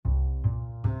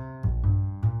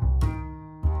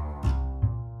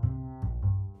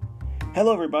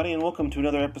Hello everybody and welcome to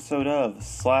another episode of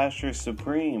Slasher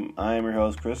Supreme. I am your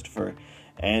host Christopher,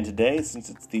 and today, since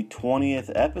it's the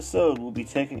 20th episode, we'll be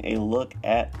taking a look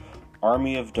at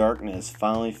Army of Darkness,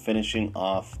 finally finishing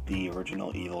off the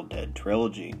original Evil Dead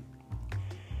trilogy.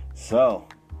 So,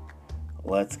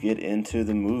 let's get into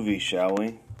the movie, shall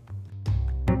we?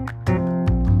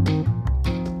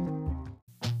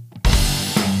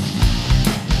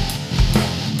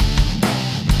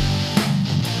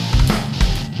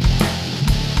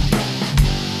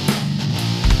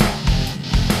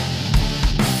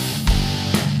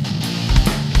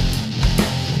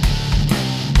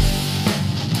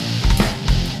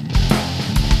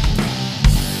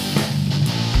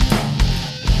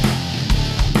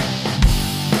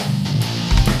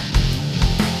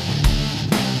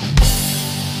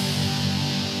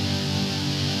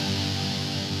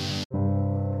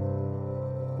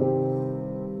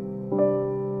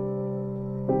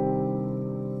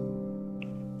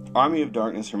 Army of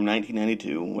Darkness from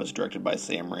 1992 was directed by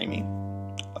Sam Raimi.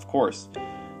 Of course,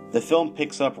 the film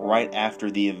picks up right after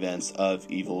the events of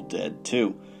Evil Dead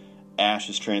 2. Ash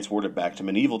is transported back to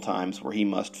medieval times where he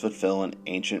must fulfill an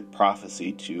ancient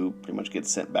prophecy to pretty much get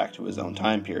sent back to his own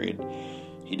time period.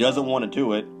 He doesn't want to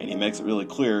do it, and he makes it really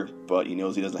clear, but he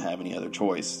knows he doesn't have any other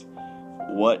choice.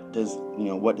 What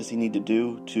does he need to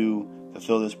do to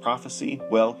fulfill this prophecy?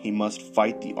 Well, he must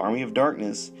fight the Army of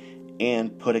Darkness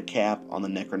and put a cap on the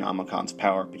Necronomicon's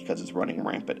power because it's running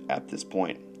rampant at this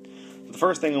point. The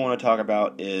first thing I want to talk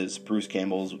about is Bruce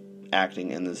Campbell's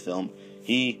acting in this film.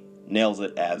 He nails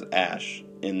it as Ash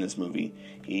in this movie.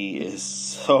 He is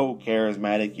so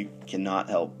charismatic, you cannot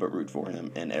help but root for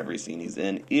him in every scene he's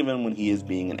in, even when he is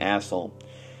being an asshole.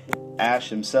 Ash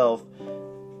himself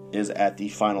is at the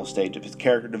final stage of his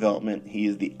character development. He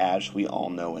is the Ash we all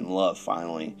know and love,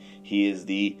 finally. He is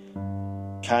the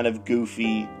kind of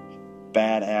goofy,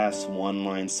 badass,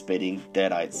 one-line spitting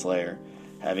Deadite Slayer,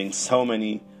 having so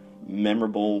many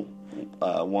memorable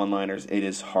one-liners. It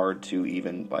is hard to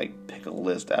even pick a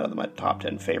list out of my top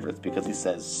 10 favorites because he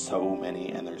says so many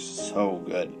and they're so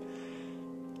good.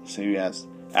 So yes,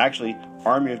 actually,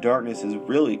 Army of Darkness is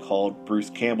really called Bruce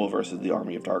Campbell versus the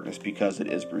Army of Darkness because it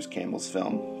is Bruce Campbell's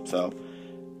film. So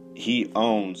he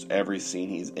owns every scene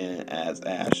he's in as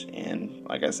Ash, and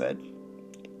like I said,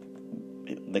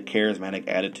 the charismatic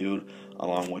attitude,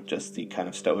 along with just the kind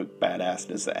of stoic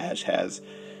badassness that Ash has,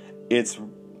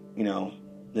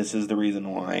 this is the reason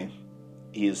why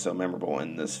he is so memorable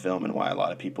in this film and why a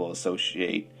lot of people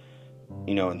associate,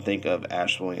 and think of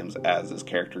Ash Williams as this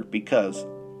character because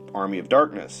Army of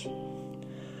Darkness.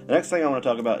 The next thing I want to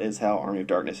talk about is how Army of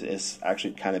Darkness is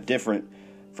actually kind of different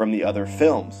from the other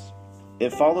films. It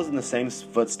follows in the same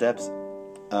footsteps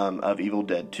of Evil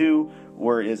Dead 2,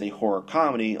 where it is a horror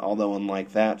comedy, although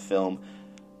unlike that film,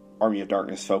 Army of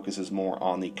Darkness focuses more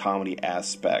on the comedy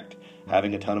aspect,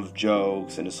 having a ton of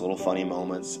jokes and just little funny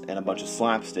moments and a bunch of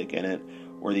slapstick in it,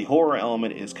 where the horror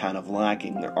element is kind of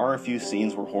lacking. There are a few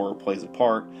scenes where horror plays a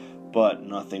part, but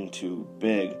nothing too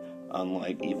big,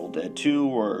 unlike Evil Dead 2,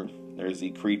 where there's the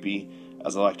creepy,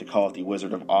 as I like to call it, the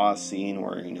Wizard of Oz scene,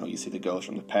 where you see the ghost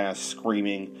from the past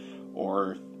screaming,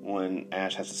 or when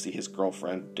Ash has to see his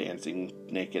girlfriend dancing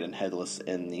naked and headless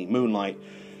in the moonlight.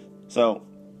 So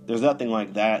there's nothing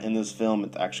like that in this film.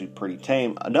 It's actually pretty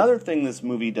tame. Another thing this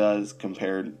movie does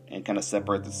compared and kind of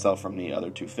separates itself from the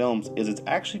other two films is it's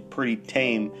actually pretty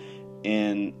tame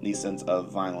in the sense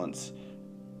of violence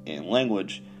and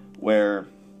language, where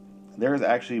there is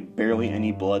actually barely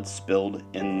any blood spilled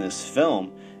in this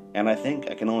film, and I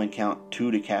think I can only count 2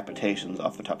 decapitations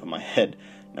off the top of my head,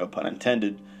 no pun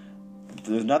intended.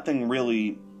 There's nothing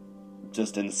really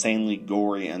just insanely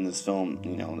gory in this film,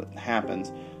 that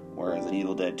happens. Whereas in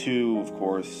Evil Dead 2, of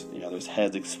course, there's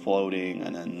heads exploding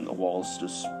and then the walls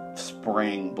just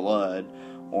spraying blood.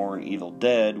 Or in Evil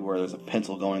Dead, where there's a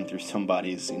pencil going through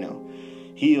somebody's,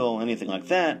 heel, anything like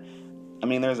that. I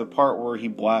mean, there's a part where he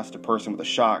blasts a person with a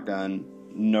shotgun,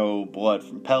 no blood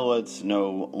from pellets,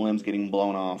 no limbs getting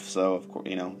blown off. So, of course,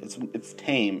 it's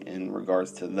tame in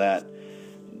regards to that.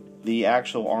 The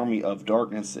actual Army of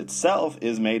Darkness itself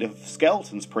is made of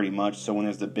skeletons pretty much, so when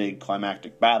there's the big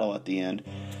climactic battle at the end,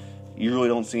 you really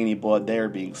don't see any blood there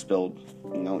being spilled,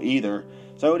 either.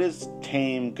 So it is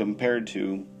tame compared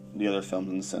to the other films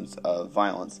in the sense of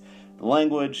violence. The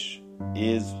language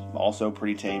is also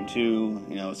pretty tame too.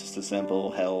 It's just a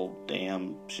simple hell,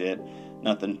 damn, shit.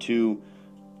 Nothing too,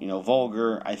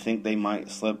 vulgar. I think they might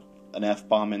slip an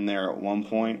F-bomb in there at one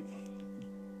point,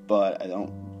 but I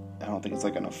don't think it's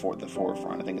like on the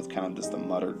forefront. I think it's kind of just a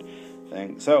muttered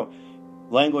thing. So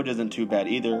Language isn't too bad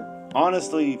either.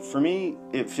 Honestly, for me,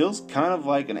 it feels kind of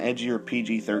like an edgier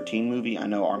PG-13 movie. I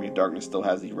know Army of Darkness still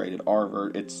has the rated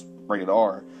R, it's rated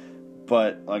R,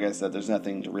 but like I said, there's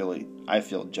nothing to really, I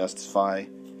feel, justify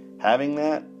having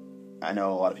that. I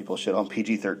know a lot of people shit on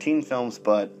PG-13 films,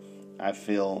 but I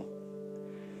feel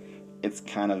it's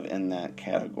kind of in that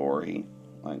category,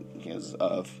 like, because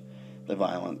of the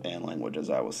violence and language, as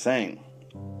I was saying.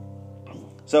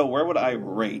 So, where would I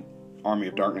rate Army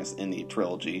of Darkness in the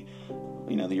trilogy?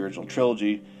 The original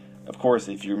trilogy. Of course,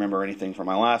 if you remember anything from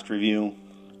my last review,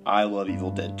 I love Evil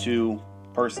Dead 2,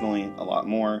 personally, a lot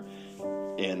more.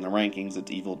 In the rankings, it's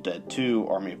Evil Dead 2,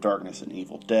 Army of Darkness, and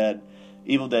Evil Dead.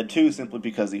 Evil Dead 2 simply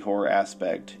because the horror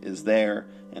aspect is there,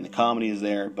 and the comedy is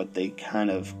there, but they kind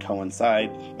of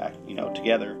coincide back,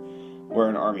 together. Where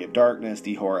in Army of Darkness,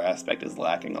 the horror aspect is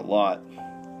lacking a lot.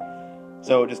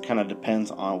 So it just kind of depends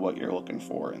on what you're looking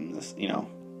for in this,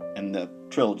 in the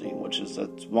trilogy,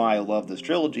 that's why I love this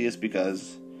trilogy, is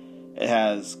because it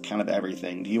has kind of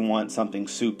everything. Do you want something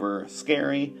super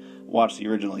scary? Watch the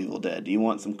original Evil Dead. Do you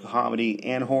want some comedy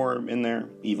and horror in there?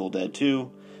 Evil Dead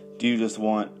 2. Do you just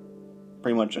want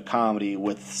pretty much a comedy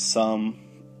with some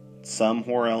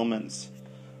horror elements?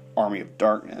 Army of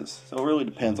Darkness. So it really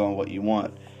depends on what you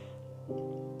want.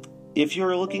 If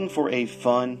you're looking for a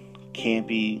fun,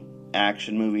 campy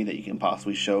action movie that you can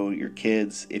possibly show your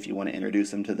kids if you want to introduce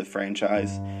them to the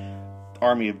franchise,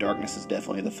 Army of Darkness is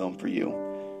definitely the film for you.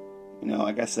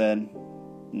 Like I said,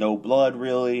 no blood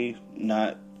really,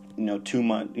 not too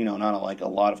much, not like a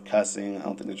lot of cussing. I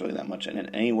don't think there's really that much in it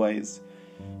anyways.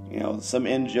 Some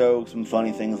in jokes, some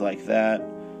funny things like that.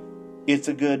 It's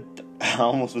a good, I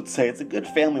almost would say it's a good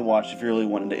family watch if you really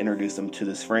wanted to introduce them to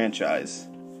this franchise.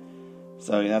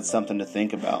 So that's something to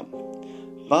think about.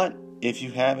 But if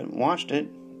you haven't watched it,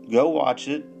 go watch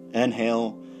it, and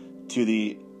hail to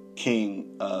the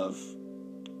king of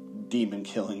demon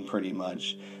killing, pretty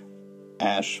much,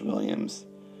 Ash Williams.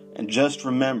 And just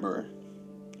remember,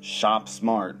 shop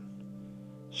smart,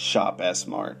 shop as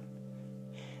smart.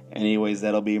 Anyways,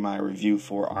 that'll be my review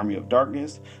for Army of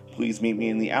Darkness. Please meet me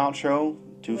in the outro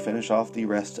to finish off the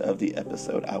rest of the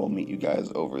episode. I will meet you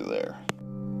guys over there.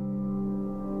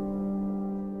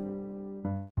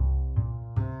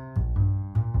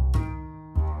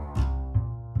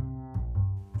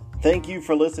 Thank you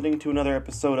for listening to another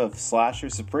episode of Slasher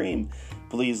Supreme.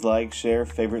 Please like, share,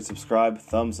 favorite, subscribe,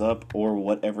 thumbs up, or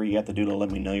whatever you have to do to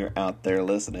let me know you're out there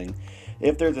listening.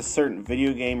 If there's a certain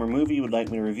video game or movie you would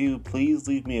like me to review, please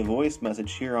leave me a voice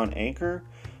message here on Anchor,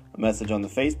 a message on the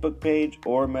Facebook page,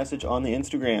 or a message on the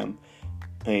Instagram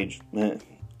page.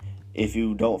 If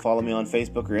you don't follow me on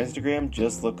Facebook or Instagram,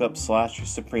 just look up Slasher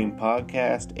Supreme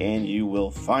Podcast and you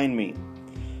will find me.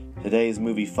 Today's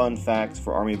movie fun fact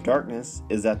for Army of Darkness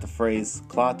is that the phrase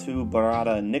Klaatu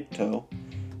Barada Nikto,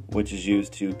 which is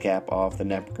used to cap off the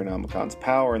Necronomicon's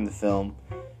power in the film,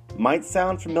 might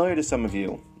sound familiar to some of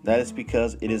you. That is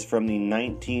because it is from the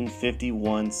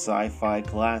 1951 sci-fi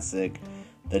classic,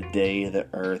 The Day the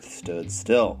Earth Stood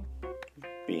Still,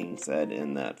 being said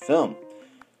in that film.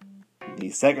 The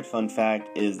second fun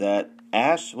fact is that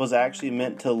Ash was actually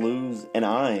meant to lose an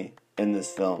eye in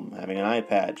this film, having an eye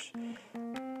patch.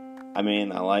 I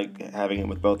mean, I like having him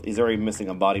with both. He's already missing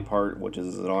a body part, which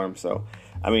is his arm, so,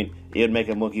 I mean, it'd make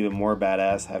him look even more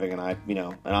badass having an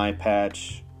eye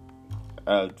patch,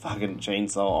 a fucking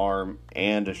chainsaw arm,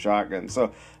 and a shotgun.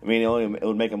 So, I mean, it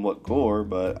would make him look cooler,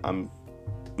 but I'm,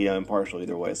 impartial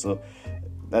either way. So,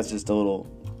 that's just a little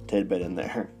tidbit in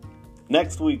there.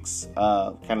 Next week's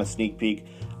kind of sneak peek,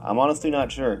 I'm honestly not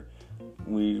sure.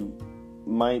 We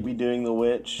might be doing The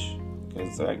Witch,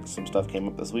 because some stuff came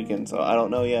up this weekend, so I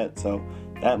don't know yet, so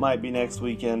that might be next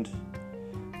weekend.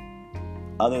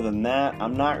 Other than that,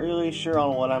 I'm not really sure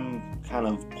on what I'm kind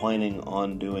of planning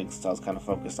on doing, since I was kind of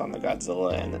focused on the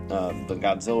Godzilla and the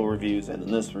Godzilla reviews and in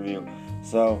this review,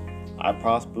 so I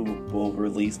possibly will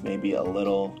release maybe a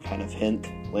little kind of hint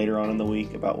later on in the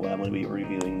week about what I'm going to be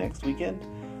reviewing next weekend,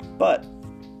 but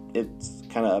it's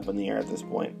kind of up in the air at this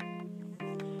point.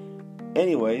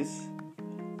 Anyways,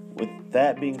 with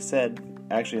that being said,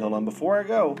 actually, hold on, before I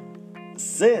go,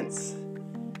 since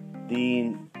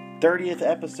the 30th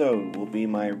episode will be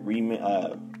my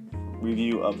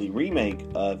review of the remake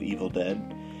of Evil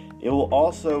Dead, it will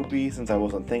also be, since I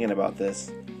wasn't thinking about this,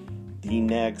 the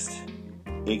next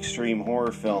extreme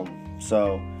horror film,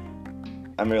 so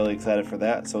I'm really excited for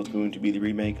that. So it's going to be the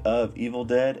remake of Evil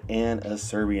Dead and a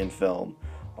Serbian film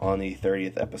on the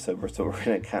 30th episode, so we're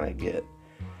going to kind of get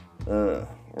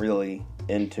really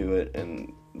into it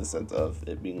in the sense of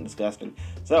it being disgusting.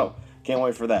 So, can't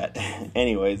wait for that.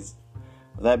 Anyways,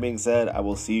 with that being said, I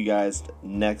will see you guys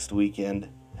next weekend.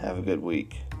 Have a good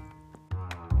week.